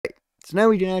So now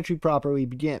we can actually properly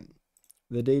begin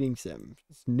the dating sim.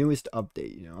 It's newest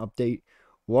update, update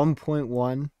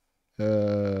 1.1.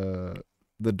 The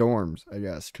dorms, I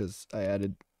guess, because I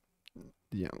added,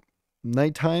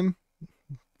 nighttime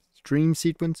dream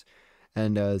sequence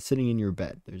and sitting in your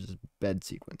bed. There's a bed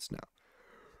sequence now.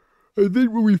 I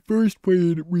think when we first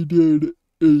played, we did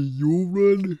a Yule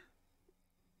run.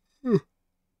 I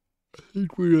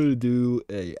think we're gonna do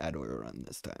a Adler run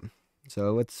this time.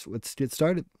 So let's get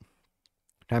started.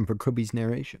 Time for Krubby's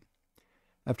narration.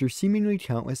 After seemingly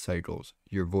countless cycles,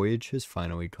 your voyage has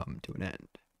finally come to an end.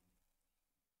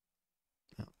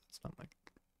 Oh, that's not my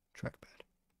trackpad.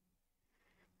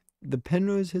 The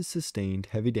Penrose has sustained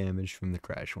heavy damage from the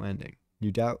crash landing.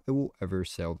 You doubt it will ever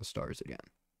sail the stars again.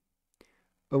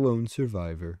 A lone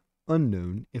survivor,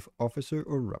 unknown if officer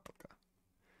or replica.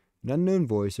 An unknown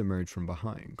voice emerged from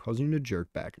behind, causing you to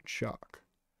jerk back in shock.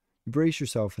 You brace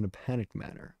yourself in a panicked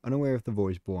manner, unaware if the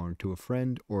voice belonged to a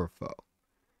friend or a foe.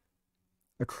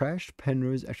 A crashed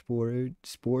Penrose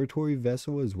exploratory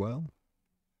vessel as well?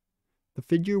 The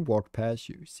figure walked past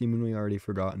you, seemingly already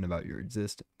forgotten about your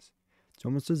existence. It's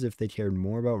almost as if they cared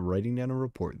more about writing down a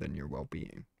report than your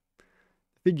well-being.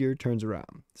 The figure turns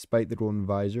around. Despite the golden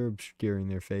visor obscuring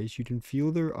their face, you can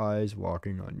feel their eyes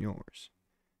locking on yours.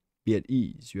 Be at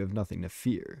ease, you have nothing to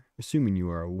fear, assuming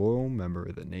you are a loyal member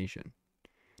of the nation.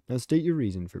 Now state your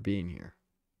reason for being here.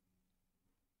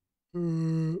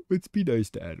 Let's be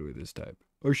nice to Adler this time.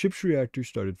 Our ship's reactor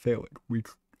started failing. We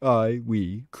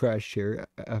crashed here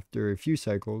after a few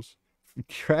cycles.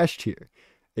 Crashed here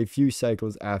a few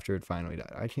cycles after it finally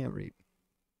died. I can't read.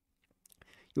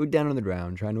 You look down on the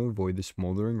ground, trying to avoid the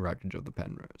smoldering wreckage of the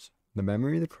Penrose. The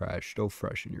memory of the crash still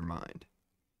fresh in your mind.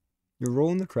 Your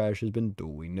role in the crash has been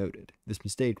duly noted. This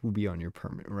mistake will be on your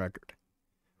permanent record.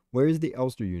 Where is the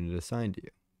Ulster unit assigned to you?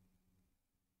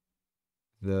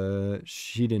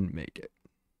 She didn't make it.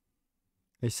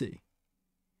 I see.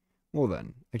 Well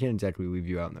then, I can't exactly leave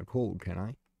you out in the cold, can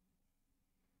I?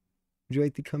 Would you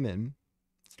like to come in?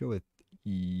 Let's go with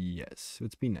yes.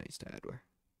 Let's be nice to Adler.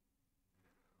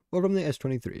 Welcome to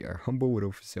S-23, our humble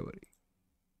little facility.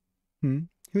 Who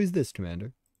is this,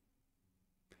 Commander?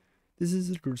 This is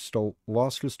a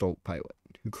lost Gestalt pilot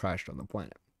who crashed on the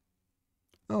planet.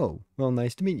 Oh, well,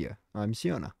 nice to meet you. I'm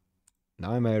Siona. And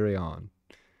I'm Ariane.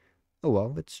 Oh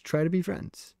well, let's try to be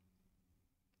friends.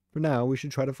 For now, we should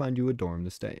try to find you a dorm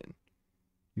to stay in.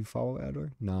 You follow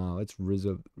Adler? No, it's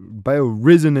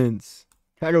bioresonance.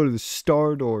 I go to the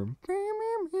star dorm.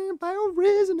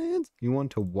 Bioresonance. You want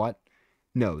to what?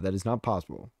 No, that is not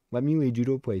possible. Let me lead you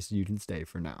to a place you can stay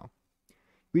for now.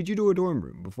 Lead you to a dorm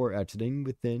room. Before exiting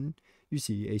within, you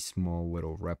see a small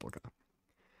little replica.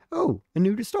 Oh, a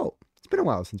new Gestalt. It's been a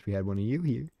while since we had one of you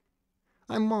here.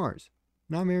 I'm Mars,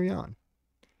 and I'm Ariane.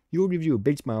 You will give you a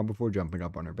big smile before jumping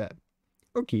up on her bed.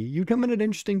 Okay, you come at an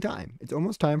interesting time. It's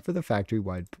almost time for the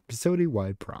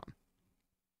facility-wide prom.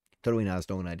 Totally not a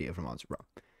stolen idea from Monster Prom.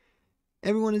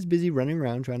 Everyone is busy running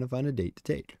around trying to find a date to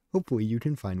take. Hopefully you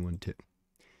can find one too.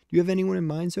 Do you have anyone in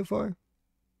mind so far?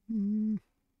 I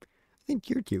think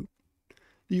you're cute.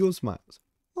 The Eagle smiles.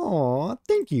 Aw,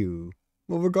 thank you.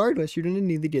 Well, regardless, you're going to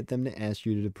need to get them to ask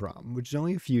you to the prom, which is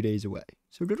only a few days away.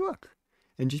 So good luck.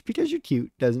 And just because you're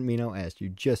cute doesn't mean I'll ask you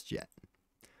just yet.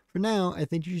 For now, I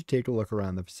think you should take a look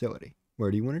around the facility.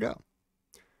 Where do you want to go?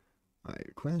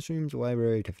 Alright, classrooms,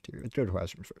 library, cafeteria. Let's go to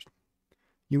classrooms first.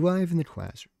 You arrive in the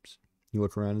classrooms. You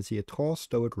look around and see a tall,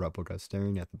 stoic replica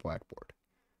staring at the blackboard.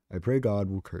 I pray God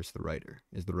will curse the writer,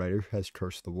 as the writer has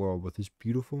cursed the world with his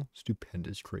beautiful,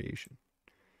 stupendous creation.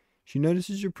 She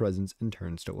notices your presence and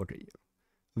turns to look at you.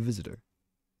 A visitor.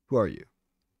 Who are you?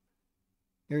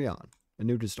 Ariane, a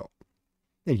new Gestalt.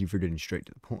 Thank you for getting straight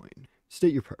to the point.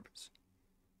 State your purpose.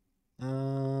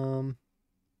 I'm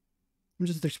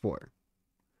just an explorer.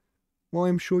 Well,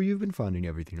 I'm sure you've been finding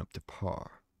everything up to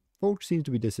par. Folks seem to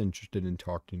be disinterested in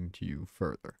talking to you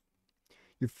further.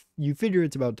 You figure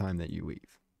it's about time that you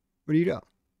leave. Where do you go?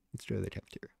 Let's go to the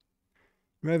cafeteria.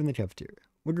 You arrive in the cafeteria.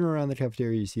 Looking around the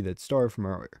cafeteria, you see that star from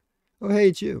earlier. Oh, hey,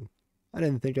 it's you. I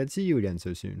didn't think I'd see you again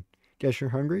so soon. Guess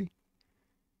you're hungry?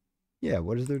 Yeah,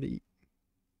 what is there to eat?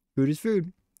 Food is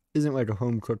food. Isn't like a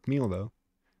home-cooked meal, though.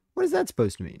 What is that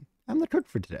supposed to mean? I'm the cook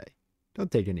for today.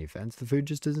 Don't take any offense. The food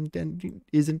just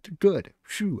isn't good.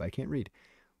 Shoo, I can't read.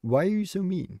 Why are you so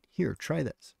mean? Here, try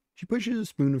this. She pushes a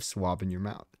spoon of swab in your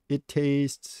mouth. It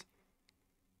tastes...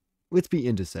 Let's be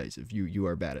indecisive. You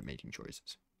are bad at making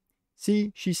choices.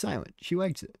 See, she's silent. She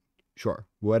likes it. Sure,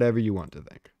 whatever you want to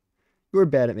think. You are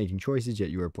bad at making choices, yet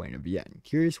you are playing a VN.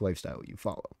 Curious lifestyle you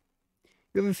follow.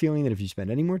 You have a feeling that if you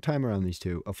spend any more time around these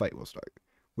two, a fight will start.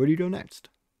 Where do you go next?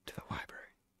 To the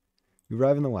library. You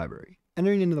arrive in the library.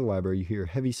 Entering into the library, you hear a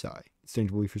heavy sigh.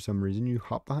 Instinctively, for some reason, you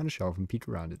hop behind a shelf and peek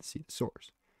around it to see the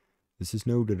source. This is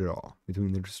no good at all.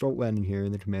 Between the Gestalt landing here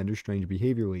and the commander's strange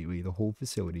behavior lately, the whole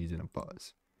facility is in a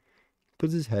buzz. He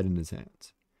puts his head in his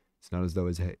hands. It's not as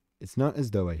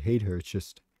though I hate her, it's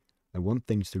just I want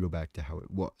things to go back to how it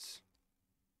was.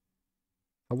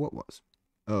 How what was?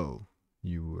 Oh,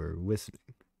 you were listening.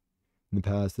 In the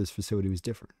past, this facility was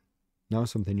different. Now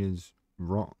something is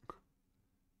wrong.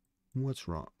 What's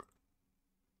wrong?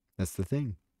 That's the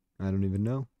thing. I don't even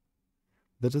know.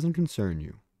 That doesn't concern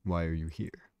you. Why are you here?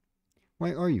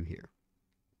 Why are you here?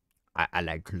 I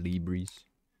like Colibris.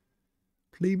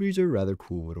 Colibris are rather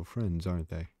cool little friends, aren't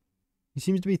they? He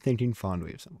seems to be thinking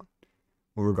fondly of someone.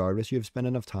 Well, regardless, you have spent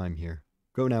enough time here.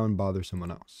 Go now and bother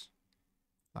someone else.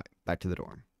 Alright, back to the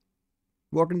dorm.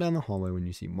 Walking down the hallway when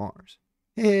you see Mars.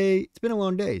 Hey, it's been a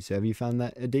long day, so have you found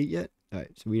a date yet?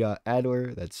 Alright, so we got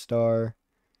Adler, that's Star.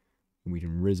 We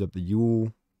can riz up the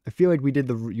Yule. I feel like we did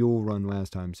the Yule run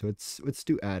last time, so let's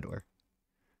do Adler.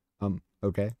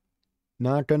 Okay.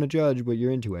 Not gonna judge what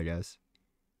you're into, I guess.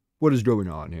 What is going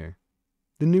on here?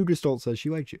 The new Gestalt says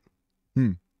she likes you.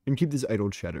 And keep this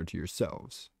idle chatter to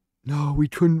yourselves. No, we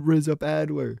couldn't riz up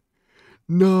Adler.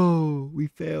 No, we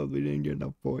failed. We didn't get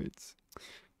enough points.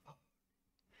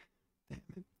 Damn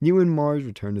it. You and Mars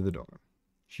return to the dorm.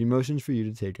 She motions for you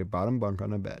to take a bottom bunk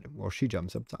on a bed while she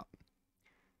jumps up top.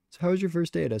 So how was your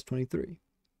first day at S23?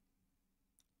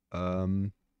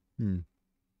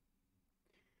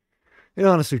 It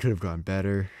honestly could have gone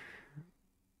better.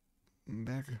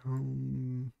 Back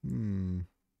home.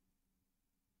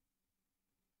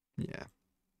 Yeah.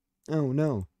 Oh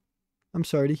no. I'm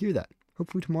sorry to hear that.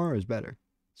 Hopefully tomorrow is better.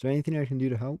 Is there anything I can do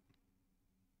to help?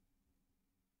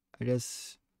 I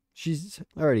guess she's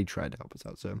already tried to help us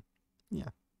out, so yeah,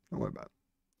 don't worry about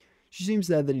it. She seems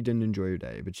sad that you didn't enjoy your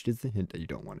day, but she gives the hint that you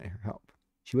don't want her help.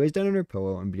 She lays down on her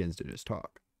pillow and begins to just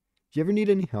talk. If you ever need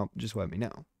any help, just let me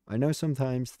know. I know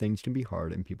sometimes things can be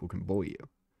hard and people can bully you,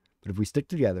 but if we stick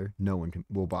together, no one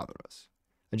will bother us.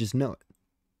 I just know it.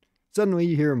 Suddenly,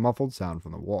 you hear a muffled sound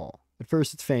from the wall. At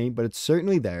first, it's faint, but it's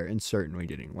certainly there and certainly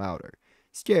getting louder.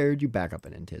 Scared, you back up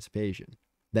in anticipation.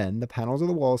 Then, the panels of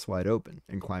the wall slide open,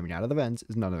 and climbing out of the vents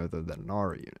is none other than an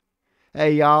Arar unit.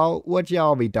 Hey, y'all, what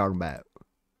y'all be talking about?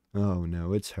 Oh,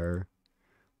 no, it's her.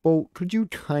 Well, could you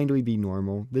kindly be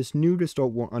normal? This new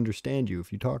Gestalt won't understand you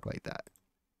if you talk like that.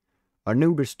 A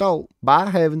new Gestalt? By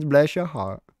heavens, bless your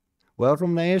heart.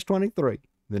 Welcome to S23.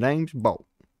 The name's Bolt.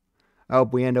 I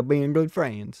hope we end up being good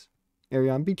friends.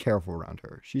 Ariane, be careful around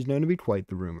her. She's known to be quite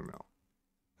the rumor mill.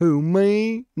 Who,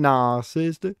 me? Nah,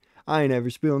 sister. I ain't ever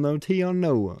spilled no tea on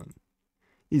no one.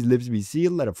 These lips be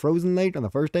sealed at a frozen lake on the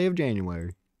first day of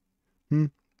January.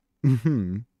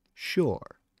 Sure.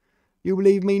 You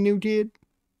believe me, new kid?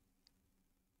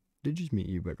 Did just meet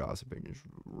you, but gossiping is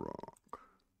wrong.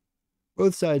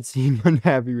 Both sides seem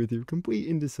unhappy with your complete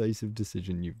indecisive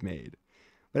decision you've made.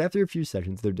 But after a few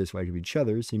seconds, their dislike of each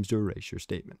other seems to erase your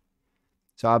statement.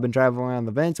 So I've been traveling around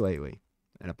the vents lately,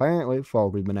 and apparently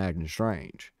Falk has been acting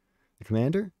strange. The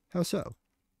commander? How so?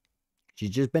 She's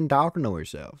just been talking to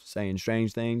herself, saying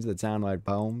strange things that sound like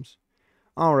poems.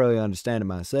 I don't really understand it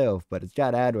myself, but it's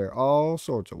got Adler all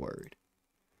sorts of worried.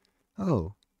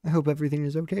 Oh, I hope everything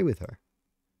is okay with her.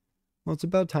 Well, it's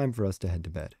about time for us to head to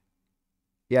bed.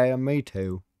 Yeah, me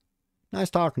too. Nice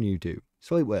talking to you two.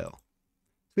 Sleep well.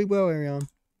 Sleep well, Ariane.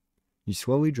 You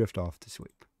slowly drift off to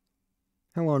sleep.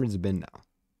 How long has it been now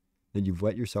that you've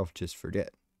let yourself just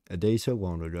forget? A day so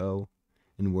long ago,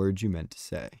 and words you meant to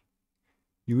say.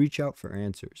 You reach out for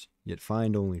answers, yet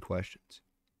find only questions.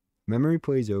 Memory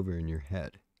plays over in your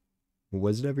head. But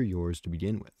was it ever yours to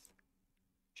begin with?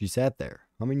 She sat there,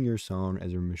 humming your song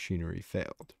as her machinery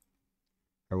failed.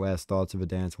 Her last thoughts of a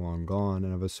dance long gone,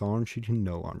 and of a song she can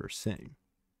no longer sing.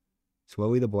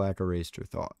 Slowly the black erased her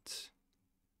thoughts.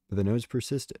 But the notes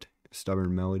persisted, a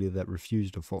stubborn melody that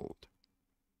refused to fold.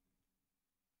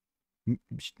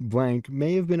 Blank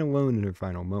may have been alone in her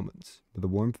final moments, but the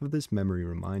warmth of this memory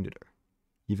reminded her.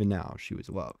 Even now, she was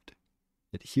loved.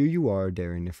 Yet here you are,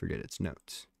 daring to forget its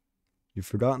notes. You've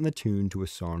forgotten the tune to a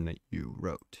song that you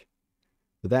wrote.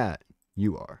 For that,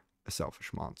 you are a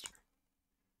selfish monster.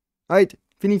 Alright,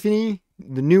 Finny,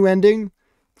 the new ending.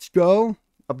 Let's go.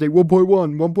 Update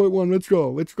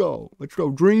 1.1, let's go.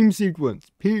 Dream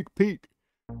sequence. Peak.